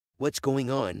What's going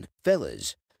on,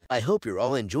 fellas? I hope you're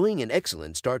all enjoying an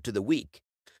excellent start to the week.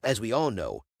 As we all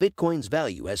know, Bitcoin's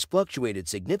value has fluctuated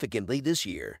significantly this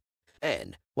year.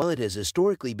 And, while it has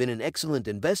historically been an excellent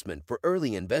investment for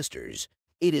early investors,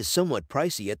 it is somewhat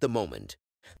pricey at the moment.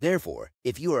 Therefore,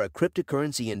 if you are a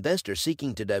cryptocurrency investor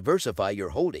seeking to diversify your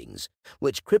holdings,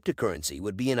 which cryptocurrency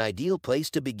would be an ideal place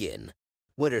to begin?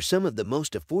 What are some of the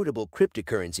most affordable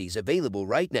cryptocurrencies available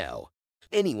right now?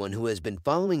 Anyone who has been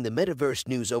following the metaverse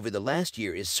news over the last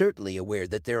year is certainly aware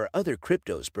that there are other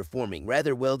cryptos performing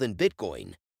rather well than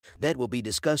Bitcoin. That will be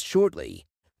discussed shortly.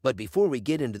 But before we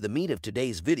get into the meat of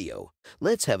today's video,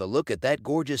 let's have a look at that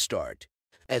gorgeous start.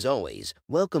 As always,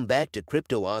 welcome back to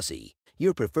Crypto Aussie,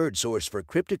 your preferred source for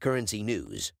cryptocurrency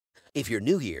news. If you're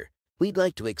new here, we'd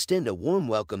like to extend a warm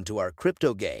welcome to our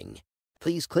crypto gang.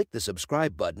 Please click the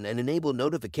subscribe button and enable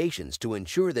notifications to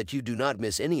ensure that you do not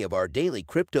miss any of our daily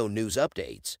crypto news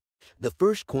updates. The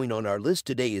first coin on our list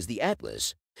today is the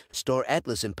Atlas. Star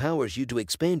Atlas empowers you to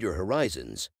expand your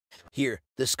horizons. Here,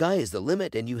 the sky is the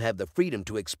limit and you have the freedom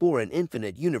to explore an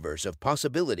infinite universe of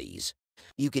possibilities.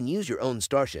 You can use your own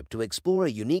starship to explore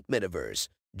a unique metaverse,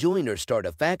 join or start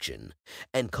a faction,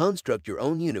 and construct your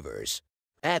own universe.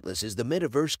 Atlas is the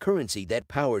metaverse currency that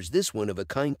powers this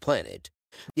one-of-a-kind planet.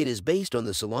 It is based on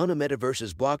the Solana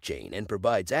Metaverse's blockchain and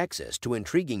provides access to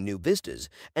intriguing new vistas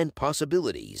and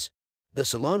possibilities. The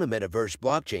Solana Metaverse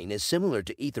blockchain is similar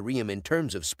to Ethereum in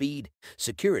terms of speed,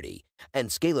 security, and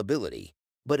scalability,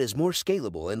 but is more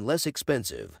scalable and less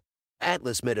expensive.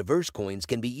 Atlas Metaverse coins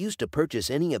can be used to purchase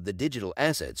any of the digital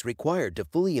assets required to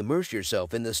fully immerse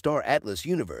yourself in the Star Atlas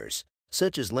universe,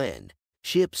 such as land,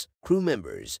 ships, crew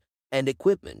members, and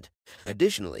equipment.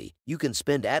 Additionally, you can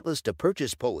spend Atlas to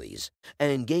purchase pulleys,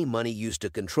 and in-game money used to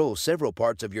control several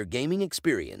parts of your gaming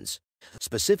experience.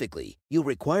 Specifically, you'll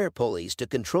require pulleys to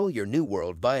control your new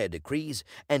world via decrees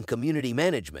and community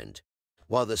management.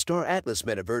 While the Star Atlas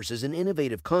Metaverse is an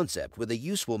innovative concept with a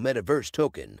useful metaverse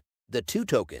token, the two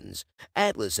tokens,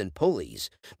 Atlas and pulleys,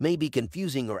 may be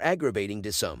confusing or aggravating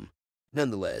to some.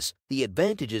 Nonetheless, the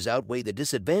advantages outweigh the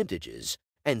disadvantages,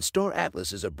 and Star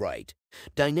Atlas is a bright,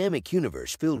 dynamic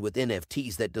universe filled with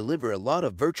NFTs that deliver a lot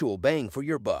of virtual bang for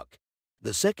your buck.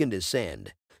 The second is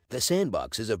Sand. The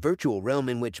Sandbox is a virtual realm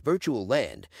in which virtual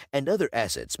land and other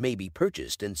assets may be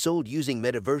purchased and sold using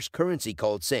metaverse currency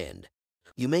called Sand.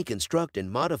 You may construct and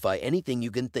modify anything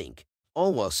you can think,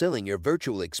 all while selling your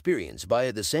virtual experience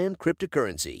via the Sand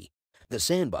cryptocurrency. The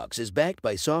Sandbox is backed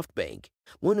by SoftBank,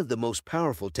 one of the most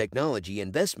powerful technology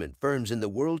investment firms in the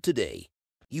world today.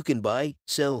 You can buy,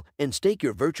 sell, and stake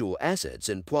your virtual assets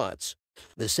and plots.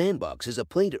 The Sandbox is a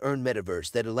play-to-earn metaverse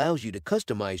that allows you to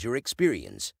customize your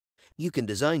experience. You can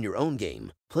design your own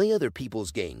game, play other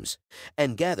people's games,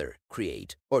 and gather,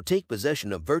 create, or take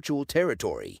possession of virtual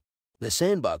territory. The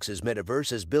Sandbox's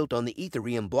metaverse is built on the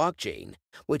Ethereum blockchain,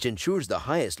 which ensures the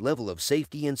highest level of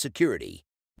safety and security.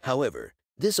 However,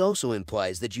 this also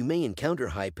implies that you may encounter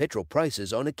high petrol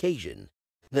prices on occasion.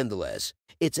 Nonetheless,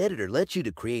 its editor lets you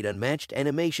to create unmatched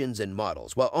animations and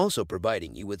models while also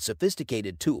providing you with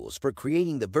sophisticated tools for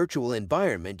creating the virtual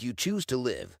environment you choose to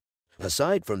live.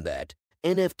 Aside from that,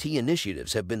 NFT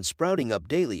initiatives have been sprouting up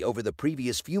daily over the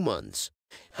previous few months.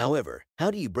 However,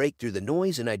 how do you break through the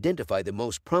noise and identify the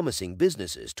most promising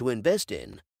businesses to invest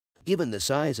in? Given the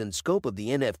size and scope of the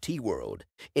NFT world,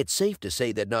 it's safe to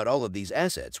say that not all of these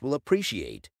assets will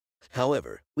appreciate.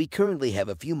 However, we currently have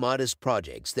a few modest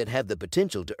projects that have the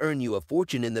potential to earn you a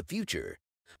fortune in the future.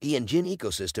 The Engine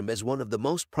ecosystem is one of the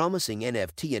most promising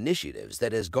NFT initiatives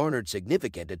that has garnered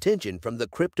significant attention from the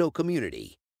crypto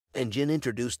community. Engine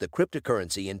introduced the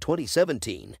cryptocurrency in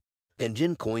 2017.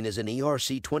 Engine Coin is an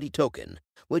ERC20 token,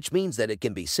 which means that it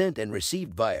can be sent and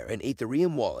received via an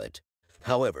Ethereum wallet.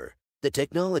 However, the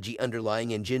technology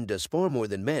underlying Engine does far more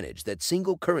than manage that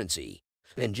single currency.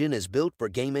 Engine is built for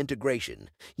game integration.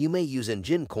 You may use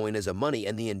Engine Coin as a money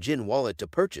and the Engine wallet to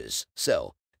purchase,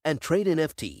 sell, and trade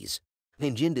NFTs.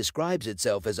 Engine describes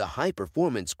itself as a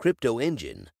high-performance crypto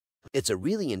engine. It's a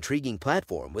really intriguing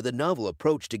platform with a novel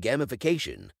approach to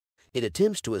gamification. It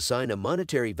attempts to assign a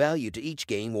monetary value to each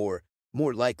game or,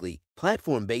 more likely,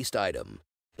 platform-based item.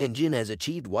 Engine has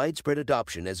achieved widespread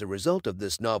adoption as a result of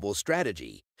this novel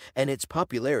strategy, and its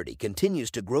popularity continues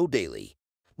to grow daily.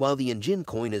 While the Engine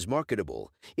coin is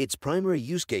marketable, its primary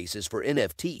use case is for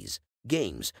NFTs,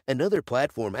 games, and other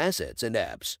platform assets and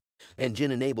apps.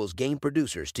 Engine enables game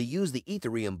producers to use the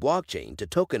Ethereum blockchain to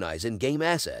tokenize in-game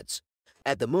assets.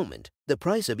 At the moment, the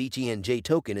price of each ENJ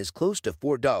token is close to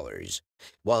 $4.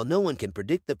 While no one can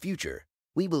predict the future,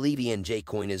 we believe ENJ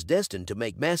coin is destined to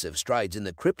make massive strides in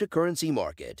the cryptocurrency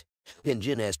market.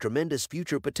 Engine has tremendous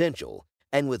future potential,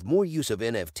 And with more use of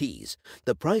NFTs,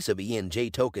 the price of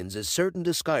ENJ tokens is certain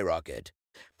to skyrocket.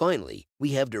 Finally,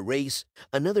 we have DeRace,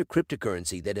 another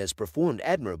cryptocurrency that has performed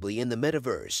admirably in the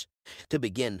metaverse. To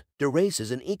begin, DeRace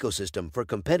is an ecosystem for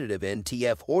competitive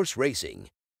NTF horse racing.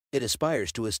 It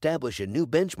aspires to establish a new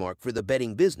benchmark for the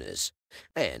betting business.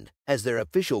 And, as their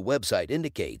official website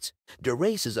indicates,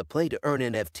 DeRace is a play-to-earn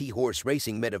NFT horse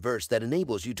racing metaverse that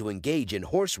enables you to engage in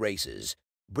horse races,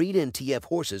 breed NTF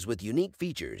horses with unique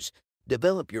features,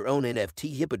 develop your own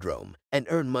NFT hippodrome, and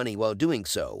earn money while doing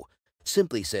so.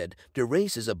 Simply said,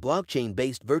 DeRace is a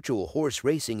blockchain-based virtual horse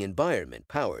racing environment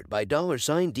powered by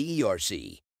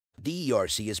 $DERC.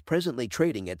 DERC is presently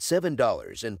trading at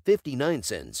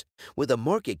 $7.59 with a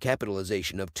market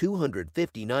capitalization of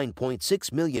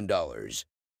 $259.6 million.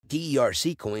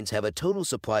 DERC coins have a total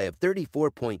supply of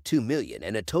 34.2 million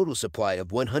and a total supply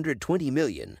of 120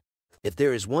 million. If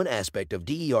there is one aspect of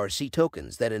DERC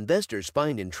tokens that investors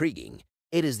find intriguing,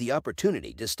 it is the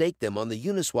opportunity to stake them on the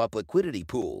Uniswap liquidity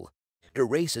pool.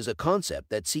 DeRace is a concept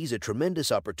that sees a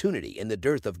tremendous opportunity in the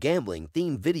dearth of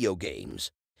gambling-themed video games.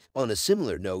 On a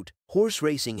similar note, horse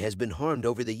racing has been harmed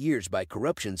over the years by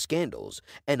corruption scandals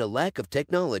and a lack of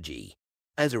technology.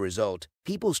 As a result,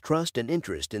 people's trust and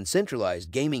interest in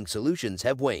centralized gaming solutions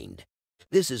have waned.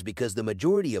 This is because the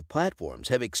majority of platforms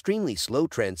have extremely slow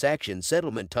transaction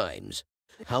settlement times.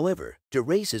 However,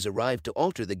 DeRace has arrived to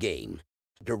alter the game.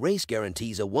 DeRace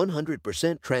guarantees a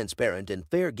 100% transparent and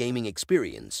fair gaming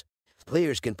experience.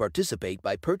 Players can participate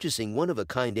by purchasing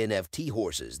one-of-a-kind NFT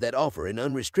horses that offer an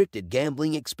unrestricted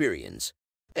gambling experience.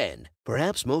 And,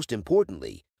 perhaps most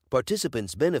importantly,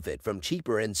 participants benefit from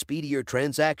cheaper and speedier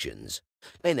transactions.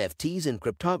 NFTs and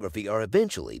cryptography are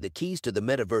eventually the keys to the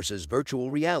metaverse's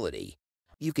virtual reality.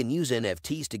 You can use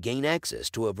NFTs to gain access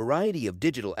to a variety of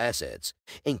digital assets,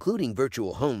 including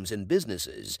virtual homes and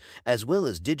businesses, as well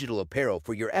as digital apparel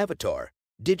for your avatar,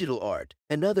 digital art,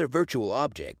 and other virtual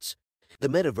objects. The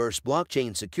metaverse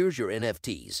blockchain secures your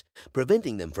NFTs,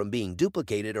 preventing them from being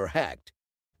duplicated or hacked.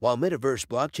 While metaverse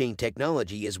blockchain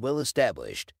technology is well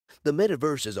established, the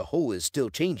metaverse as a whole is still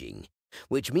changing,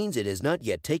 which means it has not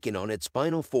yet taken on its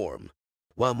final form.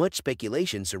 While much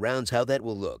speculation surrounds how that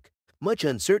will look, much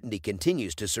uncertainty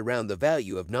continues to surround the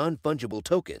value of non-fungible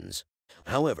tokens.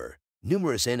 However,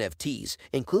 numerous NFTs,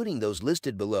 including those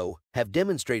listed below, have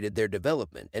demonstrated their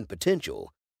development and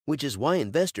potential, which is why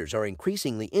investors are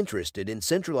increasingly interested in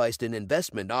centralized an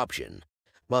investment option.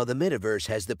 While the metaverse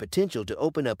has the potential to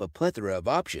open up a plethora of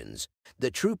options,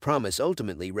 the true promise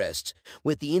ultimately rests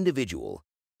with the individual.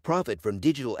 Profit from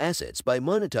digital assets by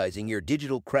monetizing your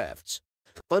digital crafts.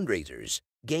 Fundraisers,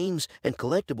 games, and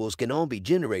collectibles can all be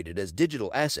generated as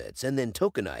digital assets and then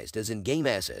tokenized as in-game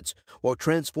assets or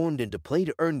transformed into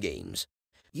play-to-earn games.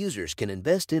 Users can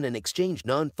invest in and exchange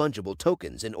non-fungible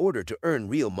tokens in order to earn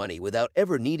real money without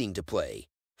ever needing to play.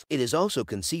 It is also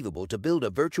conceivable to build a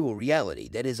virtual reality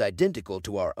that is identical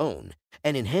to our own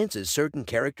and enhances certain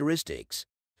characteristics.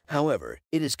 However,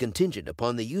 it is contingent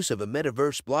upon the use of a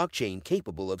metaverse blockchain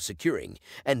capable of securing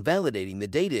and validating the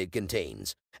data it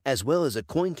contains, as well as a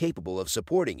coin capable of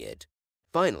supporting it.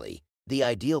 Finally, the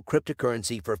ideal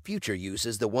cryptocurrency for future use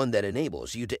is the one that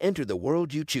enables you to enter the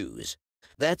world you choose.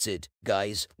 That's it,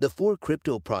 guys, the 4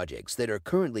 crypto projects that are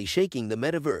currently shaking the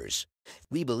metaverse.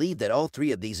 We believe that all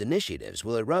 3 of these initiatives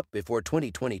will erupt before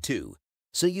 2022,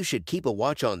 so you should keep a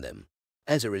watch on them.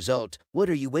 As a result, what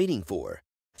are you waiting for?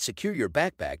 Secure your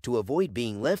backpack to avoid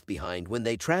being left behind when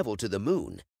they travel to the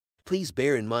moon. Please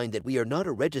bear in mind that we are not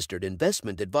a registered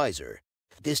investment advisor.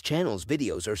 This channel's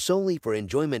videos are solely for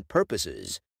enjoyment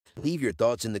purposes. Leave your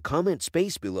thoughts in the comment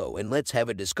space below and let's have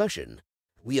a discussion.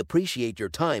 We appreciate your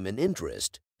time and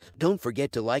interest. Don't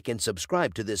forget to like and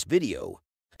subscribe to this video.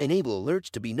 Enable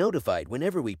alerts to be notified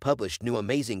whenever we publish new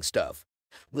amazing stuff.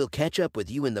 We'll catch up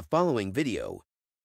with you in the following video.